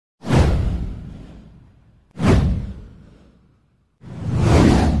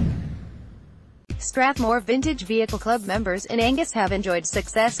Strathmore Vintage Vehicle Club members in Angus have enjoyed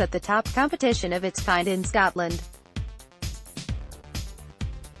success at the top competition of its kind in Scotland.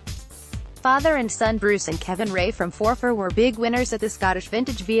 Father and son Bruce and Kevin Rae from Forfar were big winners at the Scottish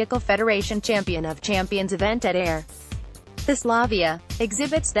Vintage Vehicle Federation Champion of Champions event at Ayr. The Slavia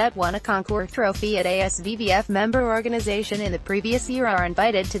exhibits that won a concours trophy at a SVVF member organisation in the previous year are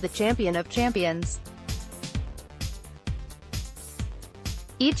invited to the Champion of Champions.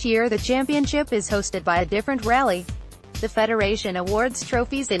 Each year the championship is hosted by a different rally. The Federation awards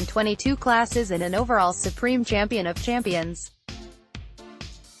trophies in 22 classes and an overall Supreme Champion of Champions.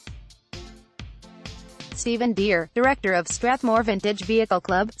 Stephen Deere, director of Strathmore Vintage Vehicle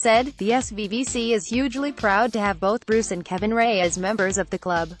Club, said, "The SVVC is hugely proud to have both Bruce and Kevin Rae as members of the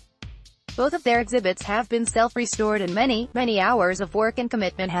club. Both of their exhibits have been self-restored and many hours of work and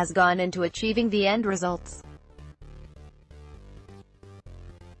commitment has gone into achieving the end results."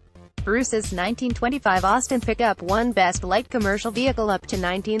 Bruce's 1925 Austin pickup won Best Light Commercial Vehicle up to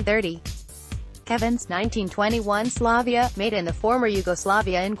 1930. Kevin's 1921 Slavia, made in the former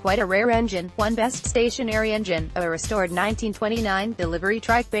Yugoslavia in quite a rare engine, won Best Stationary Engine. A restored 1929 delivery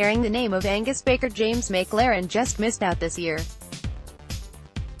trike bearing the name of Angus Baker James McLaren just missed out this year.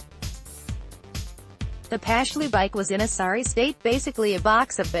 The Pashley bike was in a sorry state, basically a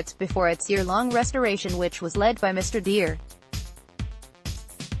box of bits, before its year-long restoration, which was led by Mr. Deere.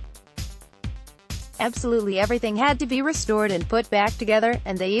 Absolutely everything had to be restored and put back together,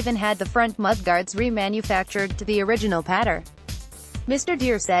 and they even had the front mudguards remanufactured to the original pattern. Mr.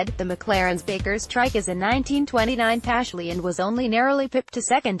 Deere said, "The McLaren's Baker's trike is a 1929 Pashley and was only narrowly pipped to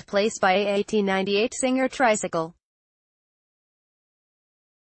second place by a 1898 Singer tricycle."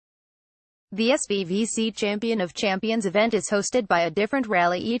 The SVVC Champion of Champions event is hosted by a different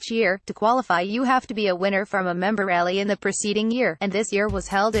rally each year. To qualify you have to be a winner from a member rally in the preceding year, and this year was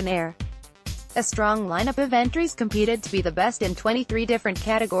held in Ayr. A strong lineup of entries competed to be the best in 23 different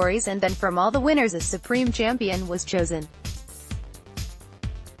categories, and then from all the winners a Supreme Champion was chosen.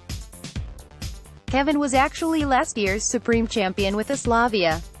 Kevin was actually last year's Supreme Champion with the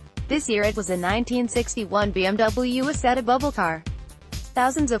Slavia. This year it was a 1961 BMW Isetta bubble car.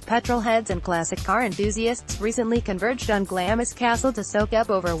 Thousands of petrol heads and classic car enthusiasts recently converged on Glamis Castle to soak up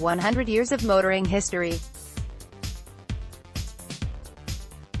over 100 years of motoring history.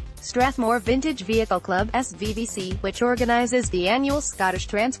 Strathmore Vintage Vehicle Club (SVVC), which organizes the annual Scottish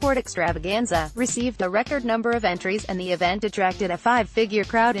Transport Extravaganza, received a record number of entries, and the event attracted a five-figure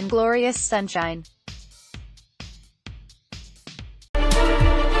crowd in glorious sunshine.